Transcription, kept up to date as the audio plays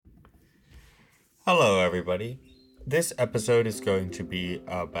Hello, everybody. This episode is going to be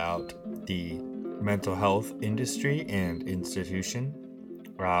about the mental health industry and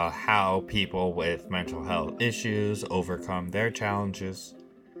institution, how people with mental health issues overcome their challenges,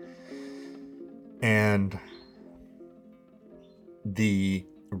 and the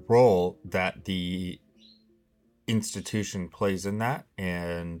role that the institution plays in that,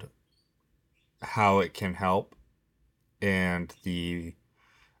 and how it can help, and the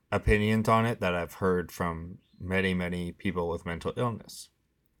opinions on it that I've heard from many, many people with mental illness.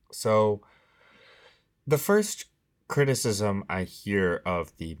 So, the first criticism I hear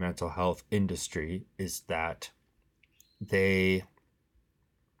of the mental health industry is that they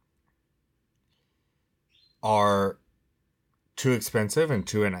are too expensive and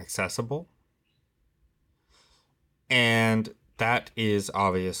too inaccessible. And that is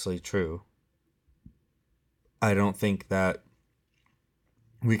obviously true. I don't think that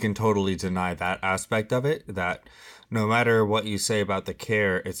we can totally deny that aspect of it, that no matter what you say about the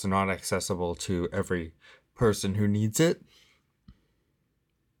care, it's not accessible to every person who needs it.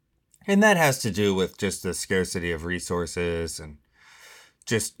 And that has to do with just the scarcity of resources and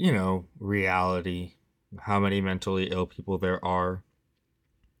just, reality, how many mentally ill people there are,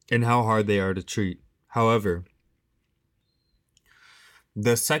 and how hard they are to treat. However,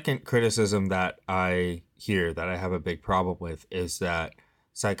 the second criticism that I hear that I have a big problem with is that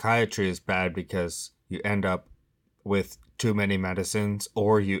psychiatry is bad because you end up with too many medicines,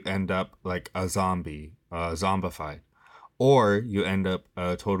 or you end up like a zombie, zombified, or you end up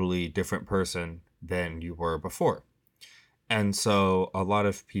a totally different person than you were before. And so a lot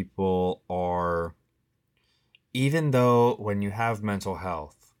of people are, even though when you have mental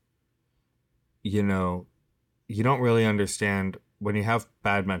health, you know, you don't really understand when you have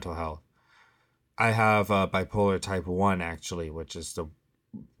bad mental health. I have bipolar type 1, actually, which is the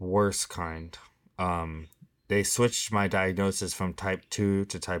worst kind. Um, they switched my diagnosis from type 2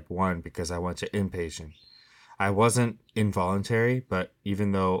 to type 1 because I went to inpatient. I wasn't involuntary, but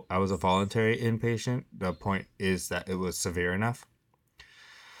even though I was a voluntary inpatient, the point is that it was severe enough.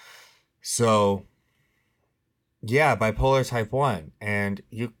 So, yeah, bipolar type 1, and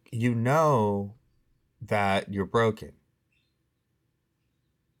you know that you're broken,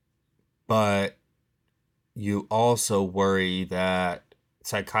 but you also worry that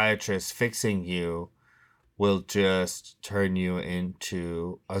psychiatrists fixing you will just turn you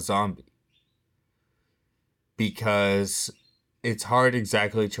into a zombie, because it's hard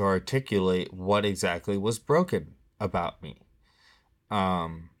exactly to articulate what exactly was broken about me.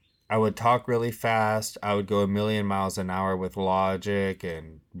 Um, I would talk really fast. I would go a million miles an hour with logic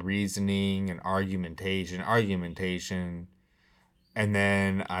and reasoning and argumentation. And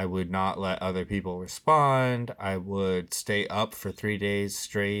then I would not let other people respond. I would stay up for 3 days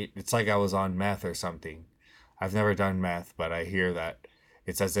straight. It's like I was on meth or something. I've never done meth, but I hear that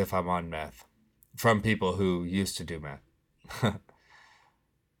it's as if I'm on meth from people who used to do meth.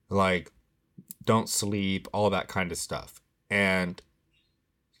 Like, don't sleep, all that kind of stuff. And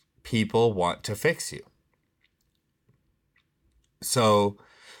people want to fix you. So,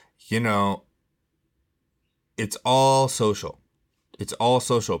 you know, it's all social. It's all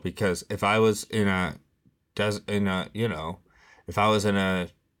social, because if I was in a if I was in a,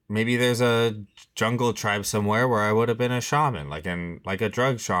 maybe there's a jungle tribe somewhere where I would have been a shaman, like a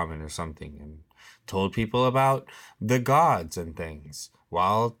drug shaman or something, and told people about the gods and things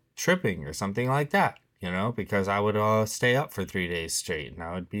while tripping or something like that, because I would stay up for 3 days straight and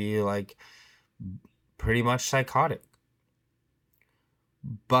I would be like pretty much psychotic.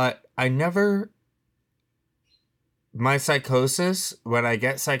 But I never, my psychosis, when I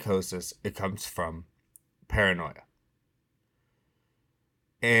get psychosis, it comes from paranoia.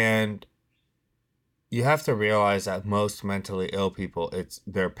 And you have to realize that most mentally ill people,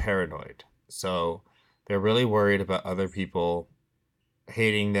 they're paranoid. So they're really worried about other people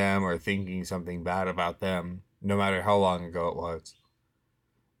hating them or thinking something bad about them, no matter how long ago it was.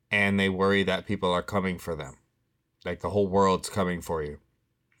 And they worry that people are coming for them. Like the whole world's coming for you.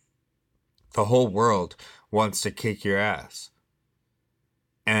 The whole world wants to kick your ass.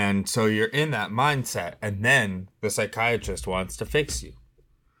 And so you're in that mindset, and then the psychiatrist wants to fix you.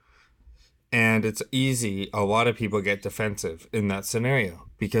 And it's easy. A lot of people get defensive in that scenario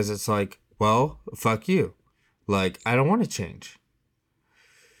because it's like, well, fuck you. Like, I don't want to change.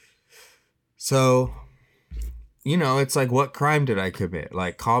 So, it's like, what crime did I commit?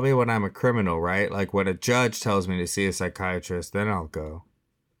 Like, call me when I'm a criminal, right? Like, when a judge tells me to see a psychiatrist, then I'll go.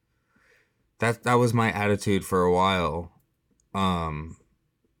 That was my attitude for a while. And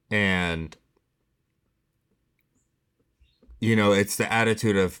it's the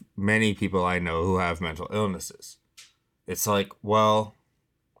attitude of many people I know who have mental illnesses. It's like, well,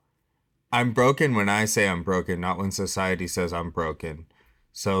 I'm broken when I say I'm broken, not when society says I'm broken.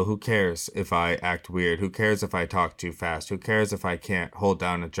 So who cares if I act weird? Who cares if I talk too fast? Who cares if I can't hold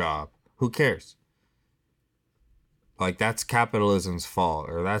down a job? Who cares? Like, that's capitalism's fault,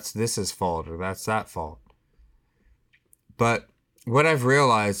 or that's this's fault, or that's that fault. But what I've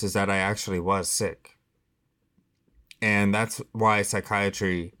realized is that I actually was sick. And that's why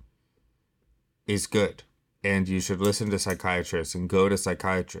psychiatry is good. And you should listen to psychiatrists and go to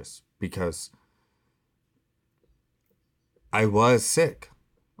psychiatrists, because I was sick.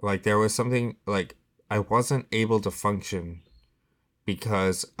 Like, there was something, like, I wasn't able to function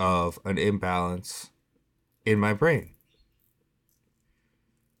because of an imbalance in my brain.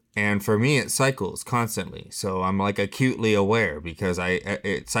 And for me, it cycles constantly. So I'm like acutely aware, because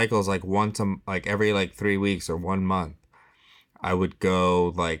it cycles like like every like 3 weeks or 1 month. I would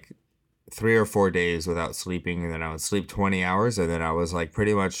go like 3 or 4 days without sleeping, and then I would sleep 20 hours, and then I was like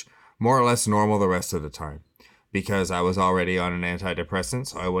pretty much more or less normal the rest of the time, because I was already on an antidepressant,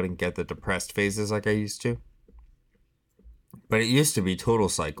 so I wouldn't get the depressed phases like I used to. But it used to be total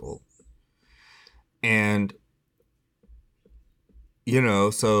cycle. And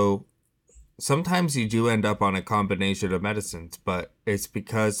so sometimes you do end up on a combination of medicines, but it's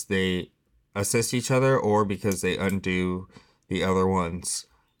because they assist each other or because they undo the other one's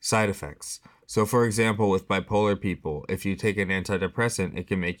side effects. So, for example, with bipolar people, if you take an antidepressant, it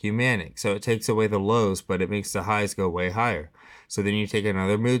can make you manic. So it takes away the lows, but it makes the highs go way higher. So then you take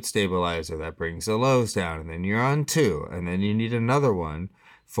another mood stabilizer that brings the lows down, and then you're on 2, and then you need another one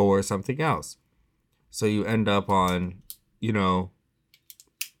for something else. So you end up on,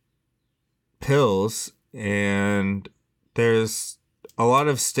 pills, and there's a lot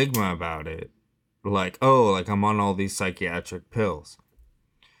of stigma about it. Like, oh, like I'm on all these psychiatric pills,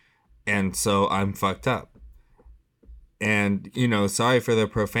 and so I'm fucked up. And, sorry for the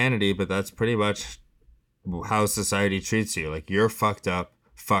profanity, but that's pretty much how society treats you. Like, you're fucked up,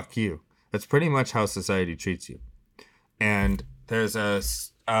 fuck you. That's pretty much how society treats you. And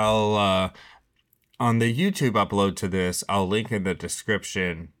on the YouTube upload to this, I'll link in the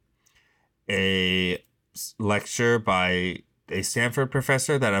description a lecture by a Stanford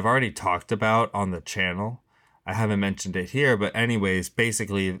professor that I've already talked about on the channel. I haven't mentioned it here, but anyways,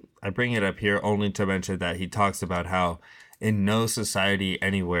 basically, I bring it up here only to mention that he talks about how in no society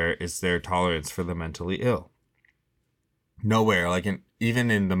anywhere is there tolerance for the mentally ill. Nowhere. Like,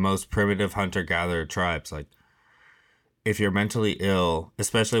 even in the most primitive hunter-gatherer tribes, like, if you're mentally ill,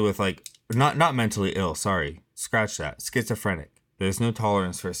 especially with like, not mentally ill, sorry, scratch that, schizophrenic. There's no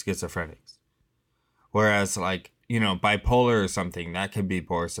tolerance for schizophrenics. Whereas, like, bipolar or something, that can be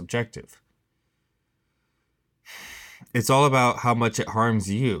more subjective. It's all about how much it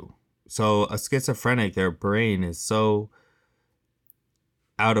harms you. So a schizophrenic, their brain is so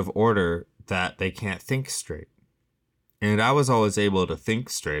out of order that they can't think straight. And I was always able to think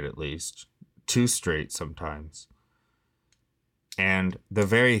straight, at least. Too straight sometimes. And the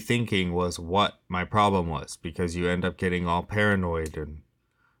very thinking was what my problem was, because you end up getting all paranoid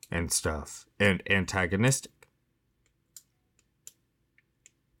and stuff, and antagonistic.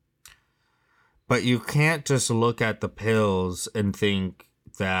 But you can't just look at the pills and think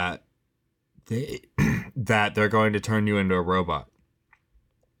that that they're going to turn you into a robot.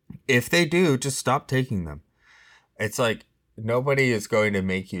 If they do, just stop taking them. It's like, nobody is going to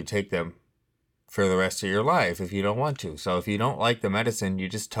make you take them for the rest of your life if you don't want to. So if you don't like the medicine, you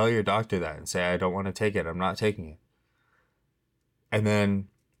just tell your doctor that and say, I don't want to take it. I'm not taking it. And then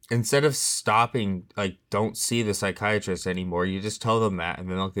instead of stopping, like, don't see the psychiatrist anymore, you just tell them that, and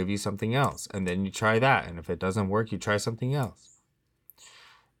then they'll give you something else. And then you try that. And if it doesn't work, you try something else.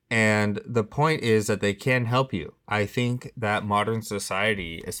 And the point is that they can help you. I think that modern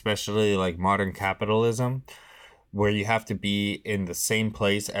society, especially like modern capitalism, where you have to be in the same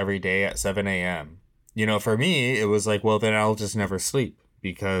place every day at 7 a.m. For me, it was like, well, then I'll just never sleep,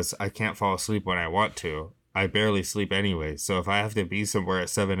 because I can't fall asleep when I want to. I barely sleep anyway. So if I have to be somewhere at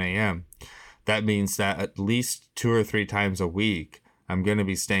 7 a.m., that means that at least 2 or 3 times a week, I'm going to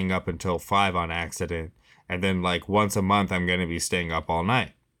be staying up until 5 on accident. And then like once a month, I'm going to be staying up all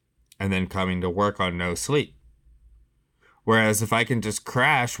night and then coming to work on no sleep. Whereas if I can just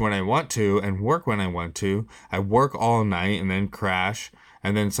crash when I want to and work when I want to, I work all night and then crash.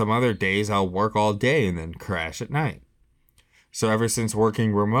 And then some other days I'll work all day and then crash at night. So ever since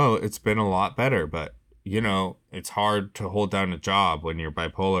working remote, it's been a lot better. But, it's hard to hold down a job when you're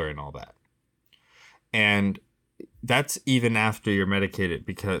bipolar and all that. And that's even after you're medicated,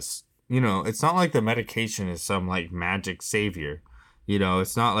 because it's not like the medication is some like magic savior.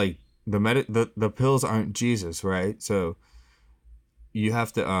 It's not like the pills aren't Jesus, right? So you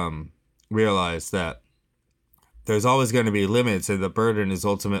have to realize that there's always going to be limits, and the burden is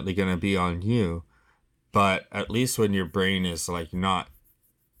ultimately going to be on you. But at least when your brain is like not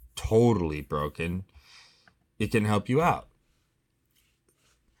totally broken, it can help you out.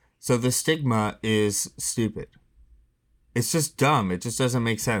 So the stigma is stupid. It's just dumb. It just doesn't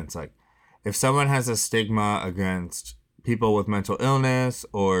make sense. Like, if someone has a stigma against people with mental illness,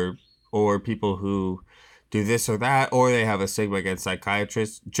 or people who do this or that, or they have a stigma against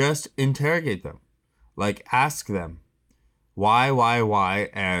psychiatrists, just interrogate them. Like, ask them why,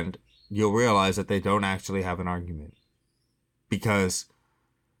 and you'll realize that they don't actually have an argument, because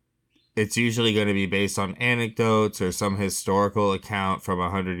it's usually going to be based on anecdotes or some historical account from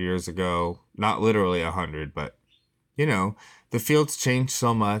 100 years ago. Not literally 100, but the field's changed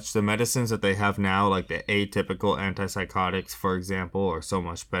so much. The medicines that they have now, like the atypical antipsychotics, for example, are so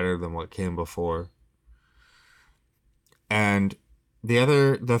much better than what came before. And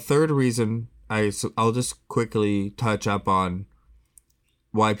the third reason, I'll just quickly touch up on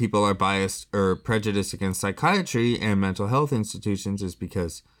why people are biased or prejudiced against psychiatry and mental health institutions, is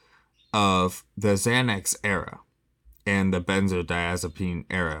because of the Xanax era and the benzodiazepine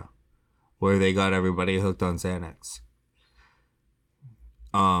era, where they got everybody hooked on Xanax.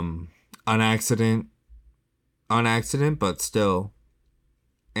 On accident, but still.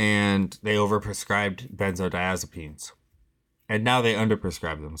 And they overprescribed benzodiazepines. And now they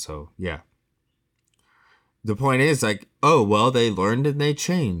underprescribe them, so yeah. The point is, like, oh, well, they learned and they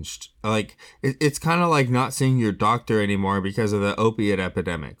changed. Like, it's kind of like not seeing your doctor anymore because of the opiate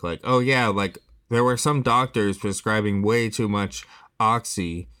epidemic. Like, oh, yeah, like, there were some doctors prescribing way too much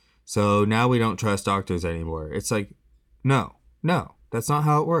oxy, so now we don't trust doctors anymore. It's like, no, that's not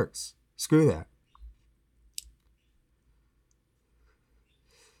how it works. Screw that.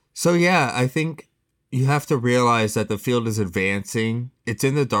 So, yeah, I think you have to realize that the field is advancing. It's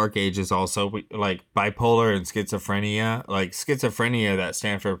in the dark ages also, like bipolar and schizophrenia. Like schizophrenia, that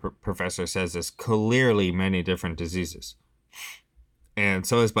Stanford professor says, is clearly many different diseases. And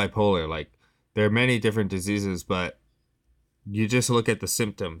so is bipolar. Like, there are many different diseases, but you just look at the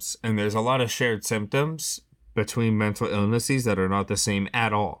symptoms. And there's a lot of shared symptoms between mental illnesses that are not the same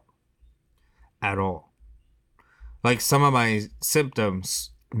at all. At all. Like, some of my symptoms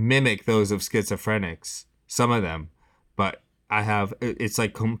mimic those of schizophrenics, some of them, but it's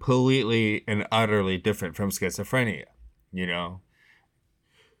like completely and utterly different from schizophrenia,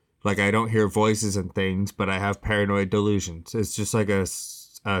 like I don't hear voices and things, but I have paranoid delusions. It's just like a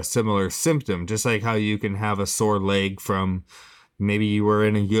similar symptom, just like how you can have a sore leg from maybe you were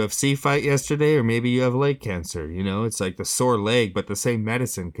in a UFC fight yesterday, or maybe you have leg cancer. It's like the sore leg, but the same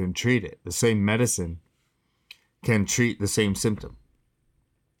medicine can treat it. The same medicine can treat the same symptom.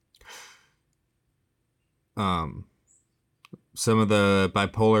 Some of the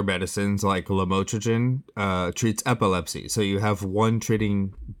bipolar medicines, like lamotrigine, treats epilepsy. So you have one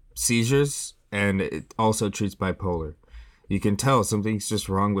treating seizures, and it also treats bipolar. You can tell something's just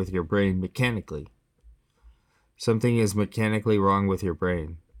wrong with your brain mechanically. Something is mechanically wrong with your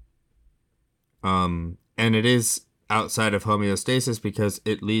brain. And it is outside of homeostasis because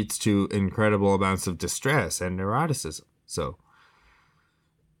it leads to incredible amounts of distress and neuroticism. So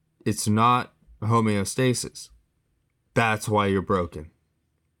it's not homeostasis. That's why you're broken.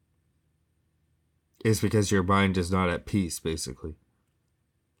 It's because your mind is not at peace, basically.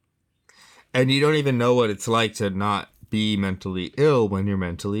 And you don't even know what it's like to not be mentally ill when you're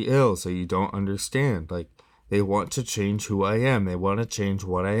mentally ill, so you don't understand. Like, they want to change who I am. They want to change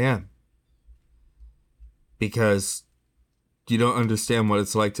what I am. Because you don't understand what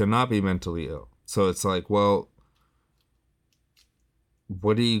it's like to not be mentally ill. So it's like, well,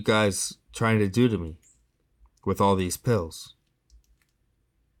 what are you guys trying to do to me with all these pills?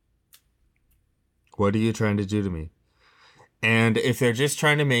 What are you trying to do to me? And if they're just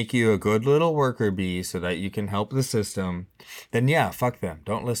trying to make you a good little worker bee so that you can help the system, then yeah, fuck them.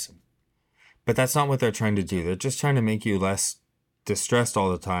 Don't listen. But that's not what they're trying to do. They're just trying to make you less distressed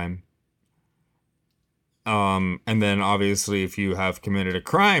all the time. And then obviously if you have committed a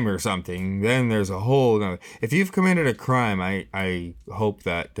crime or something, then there's a whole... If you've committed a crime, I hope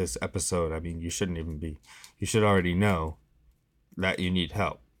that this episode, you shouldn't even be... You should already know that you need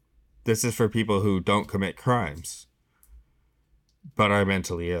help. This is for people who don't commit crimes, but are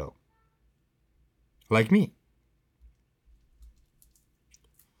mentally ill. Like me.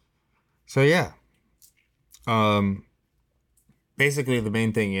 So yeah. Basically the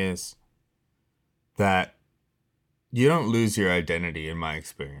main thing is that you don't lose your identity, in my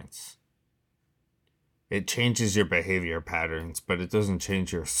experience. It changes your behavior patterns, but it doesn't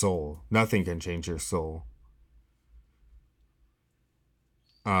change your soul. Nothing can change your soul.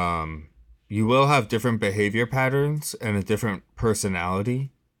 You will have different behavior patterns and a different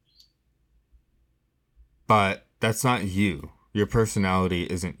personality, but that's not you. Your personality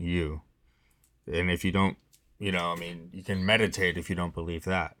isn't you. And if you don't, you can meditate if you don't believe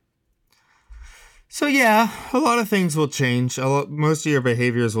that. So yeah, a lot of things will change. Most of your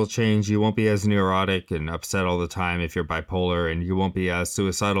behaviors will change. You won't be as neurotic and upset all the time if you're bipolar, and you won't be as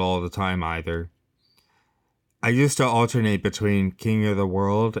suicidal all the time either. I used to alternate between King of the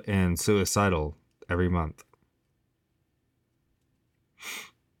World and suicidal every month.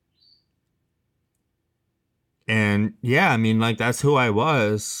 And yeah, that's who I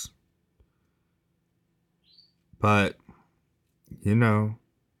was. But,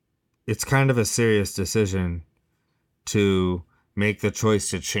 it's kind of a serious decision to make the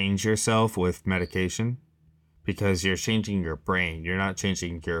choice to change yourself with medication, because you're changing your brain. You're not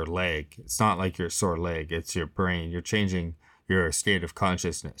changing your leg. It's not like your sore leg. It's your brain. You're changing your state of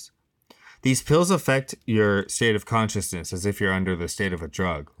consciousness. These pills affect your state of consciousness as if you're under the state of a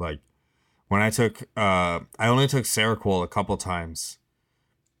drug. Like when I only took Seroquel a couple times.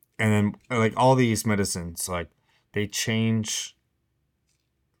 And then like all these medicines, like they change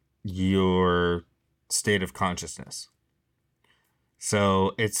your state of consciousness.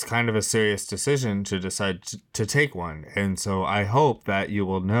 So it's kind of a serious decision to decide to take one. And so I hope that you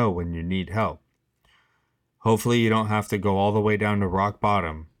will know when you need help. Hopefully you don't have to go all the way down to rock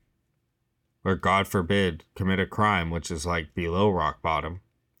bottom, or God forbid, commit a crime, which is like below rock bottom.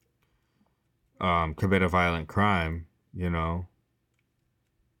 Commit a violent crime,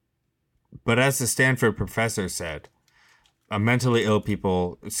 But as the Stanford professor said, mentally ill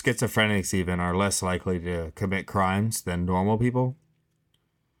people, schizophrenics even, are less likely to commit crimes than normal people.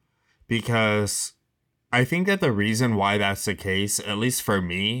 Because I think that the reason why that's the case, at least for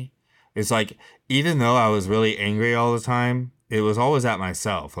me, is like, even though I was really angry all the time, it was always at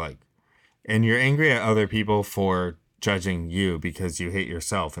myself. Like, and you're angry at other people for judging you because you hate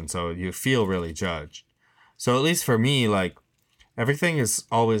yourself. And so you feel really judged. So at least for me, like, everything is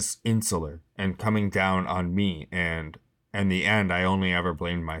always insular and coming down on me. And in the end, I only ever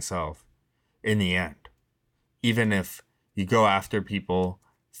blamed myself. In the end. Even if you go after people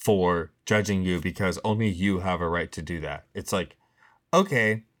for judging you because only you have a right to do that. It's like,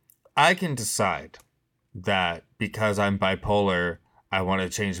 okay, I can decide that because I'm bipolar, I want to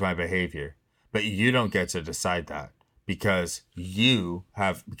change my behavior. But you don't get to decide that because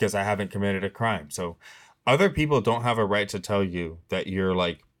I haven't committed a crime. So other people don't have a right to tell you that you're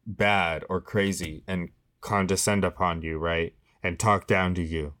like bad or crazy and condescend upon you, right? And talk down to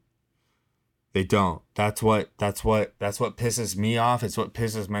you. They don't. That's what pisses me off. It's what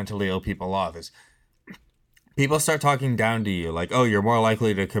pisses mentally ill people off, is people start talking down to you like, oh, you're more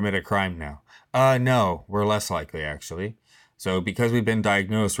likely to commit a crime now. No, we're less likely, actually. So because we've been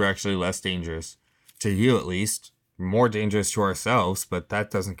diagnosed, we're actually less dangerous. To you, at least. More dangerous to ourselves, but that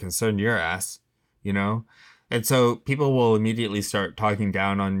doesn't concern your ass, And so people will immediately start talking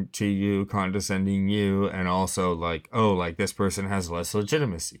down on to you, condescending you, and also like, oh, like this person has less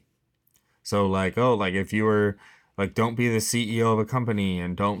legitimacy. So like, oh, like if you were like, don't be the CEO of a company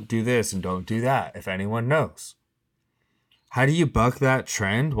and don't do this and don't do that, if anyone knows. How do you buck that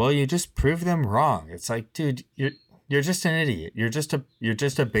trend? Well, you just prove them wrong. It's like, dude, you're just an idiot. You're just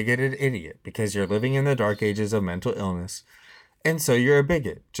a bigoted idiot because you're living in the dark ages of mental illness. And so you're a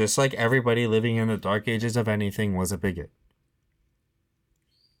bigot, just like everybody living in the dark ages of anything was a bigot.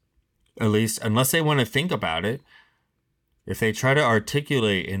 At least, unless they want to think about it. If they try to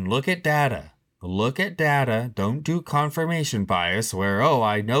articulate and look at data, don't do confirmation bias where, oh,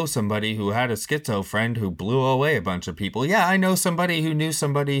 I know somebody who had a schizo friend who blew away a bunch of people. Yeah, I know somebody who knew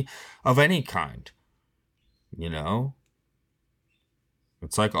somebody of any kind. It's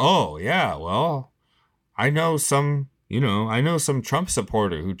like, oh, yeah, well, I know some Trump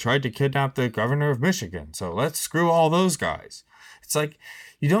supporter who tried to kidnap the governor of Michigan. So let's screw all those guys. It's like,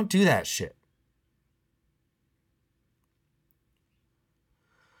 you don't do that shit.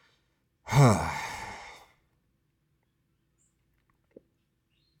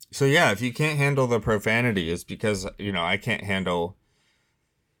 So yeah, if you can't handle the profanity, it's because, I can't handle,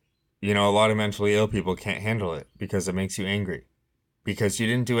 a lot of mentally ill people can't handle it because it makes you angry. Because you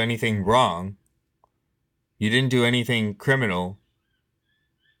didn't do anything wrong. You didn't do anything criminal.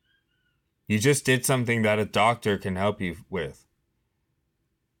 You just did something that a doctor can help you with.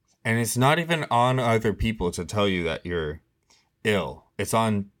 And it's not even on other people to tell you that you're ill. It's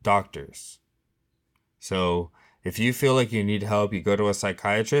on doctors. So If you feel like you need help, you go to a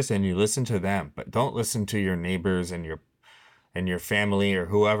psychiatrist and you listen to them, but don't listen to your neighbors and your family or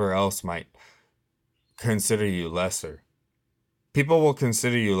whoever else might consider you lesser. People will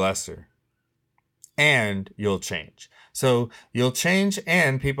consider you lesser, and you'll change. So you'll change,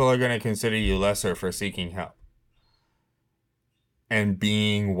 and people are going to consider you lesser for seeking help. And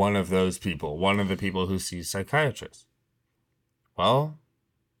being one of those people, one of the people who sees psychiatrists. Well,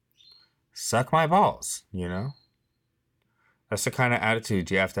 suck my balls, you know? That's the kind of attitude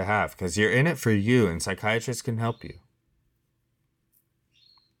you have to have, because you're in it for you, and psychiatrists can help you.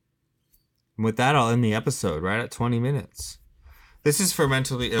 And with that, I'll end the episode right at 20 minutes. This is for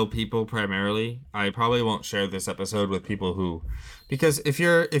mentally ill people primarily. I probably won't share this episode with people who, because if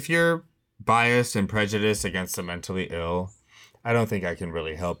you're biased and prejudiced against the mentally ill, I don't think I can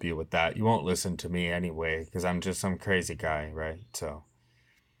really help you with that. You won't listen to me anyway, because I'm just some crazy guy, right? So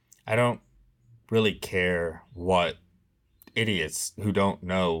I don't really care what idiots who don't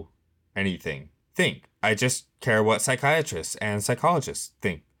know anything think. I just care what psychiatrists and psychologists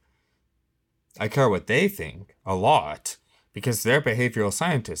think. I care what they think a lot because they're behavioral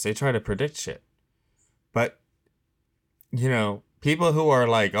scientists. They try to predict shit. But, people who are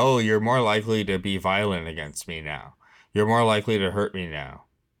like, oh, you're more likely to be violent against me now. You're more likely to hurt me now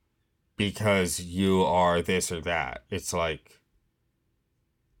because you are this or that. It's like,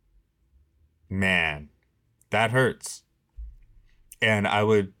 man, that hurts. And I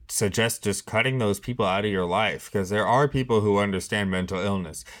would suggest just cutting those people out of your life because there are people who understand mental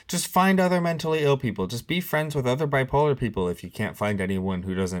illness. Just find other mentally ill people. Just be friends with other bipolar people if you can't find anyone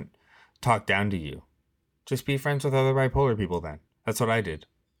who doesn't talk down to you. Just be friends with other bipolar people then. That's what I did.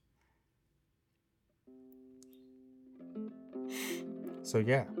 So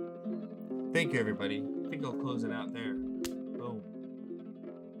yeah. Thank you, everybody. I think I'll close it out there.